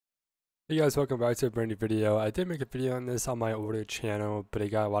Hey guys, welcome back to a brand new video. I did make a video on this on my older channel, but it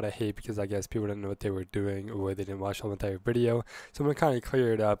got a lot of hate because I guess people didn't know what they were doing or they didn't watch the whole entire video. So I'm going to kind of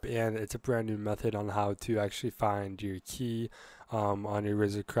clear it up, and it's a brand new method on how to actually find your key on your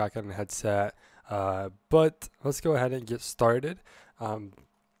razer Kraken headset. But let's go ahead and get started.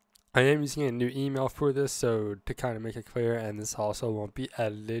 I am using a new email for this, so to kind of make it clear, and this also won't be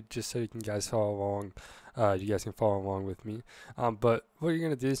edited, just so you guys follow along. You guys can follow along with me. But what you're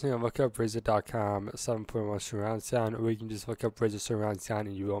gonna do is you're gonna look up razer.com 7.1 surround sound, or you can just look up razer surround sound,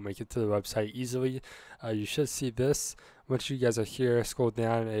 and you will make it to the website easily. You should see this. Once you guys are here, scroll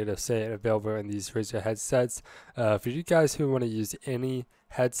down, and it'll say available in these Razer headsets. For you guys who want to use any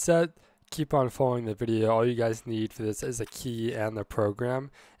headset, keep on following the video. All you guys need for this is a key and the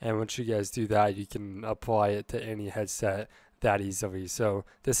program, and once you guys do that, you can apply it to any headset that easily. So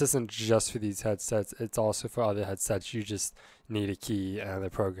this isn't just for these headsets, it's also for other headsets. You just need a key and the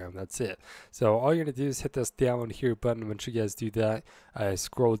program, that's it. So all you're gonna do is hit this download here button. Once you guys do that,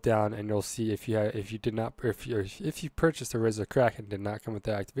 scroll down and you'll see if you purchased a Razer Crack and did not come with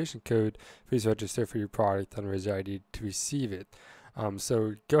the activation code, please register for your product on Razer ID to receive it.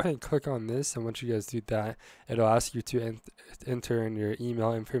 So go ahead and click on this, and once you guys do that, it'll ask you to enter in your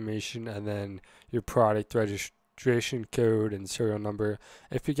email information and then your product registration code and serial number.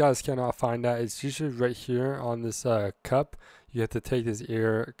 If you guys cannot find that, it's usually right here on this cup. You have to take this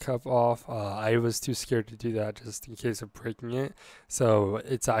air cup off. I was too scared to do that just in case of breaking it. So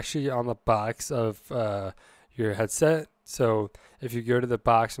it's actually on the box of your headset. So if you go to the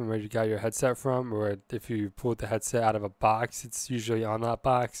box from where you got your headset from, or if you pulled the headset out of a box, it's usually on that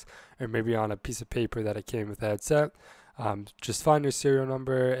box, or maybe on a piece of paper that it came with the headset. Just find your serial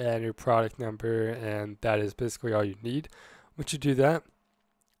number and your product number, and that is basically all you need. Once you do that,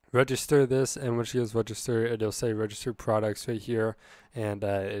 register this, and once you guys register, it'll say register products right here, and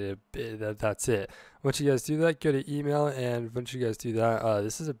that's it. Once you guys do that, go to email, and once you guys do that,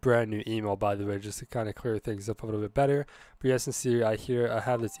 this is a brand new email, by the way, just to kind of clear things up a little bit better. But you guys can see I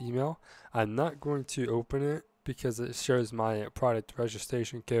have this email. I'm not going to open it because it shows my product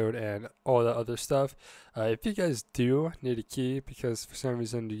registration code and all the other stuff. If you guys do need a key because for some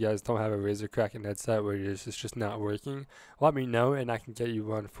reason you guys don't have a Razer Kraken headset where it's just not working, let me know and I can get you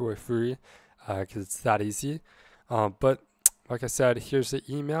one for free because it's that easy. But like I said, here's the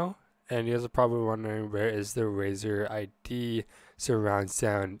email, and you guys are probably wondering where is the Razer ID surround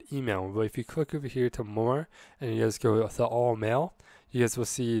sound email. Well, if you click over here to more and you guys go to all mail, you guys will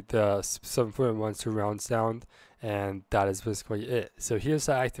see the 7.1 surround sound, and that is basically it. So here's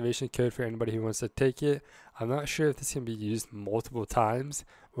the activation code for anybody who wants to take it. I'm not sure if this can be used multiple times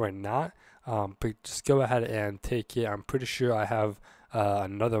or not, but just go ahead and take it. I'm pretty sure I have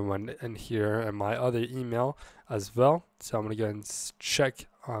another one in here in my other email as well. So I'm going to go and check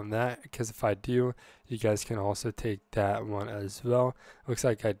on that, because if I do, you guys can also take that one as well. Looks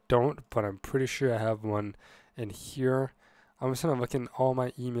like I don't, but I'm pretty sure I have one in here. I'm just gonna look in all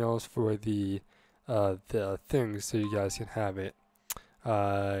my emails for the things so you guys can have it.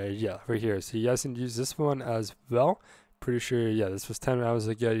 Yeah, right here. So you guys can use this one as well. Pretty sure, yeah, this was 10 hours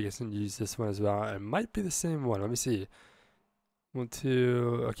ago. You guys can use this one as well. It might be the same one. Let me see. 1,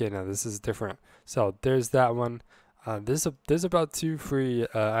 2. Okay, no, this is different. So there's that one. There's about 2 free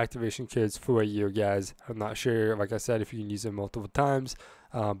activation codes for you guys. I'm not sure, like I said, if you can use it multiple times,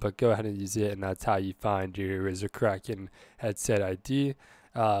 but go ahead and use it, and that's how you find your Razer Kraken headset ID.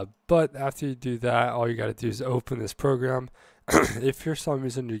 But after you do that, all you gotta do is open this program. If for some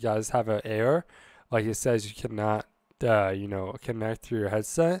reason you guys have an error, like it says you cannot connect to your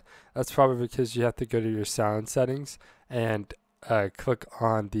headset, that's probably because you have to go to your sound settings and click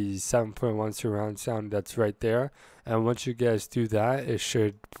on the 7.1 surround sound that's right there, and once you guys do that, it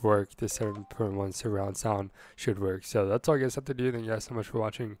should work. The 7.1 surround sound should work. So that's all you guys have to do. Thank you guys so much for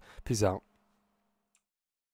watching. Peace out.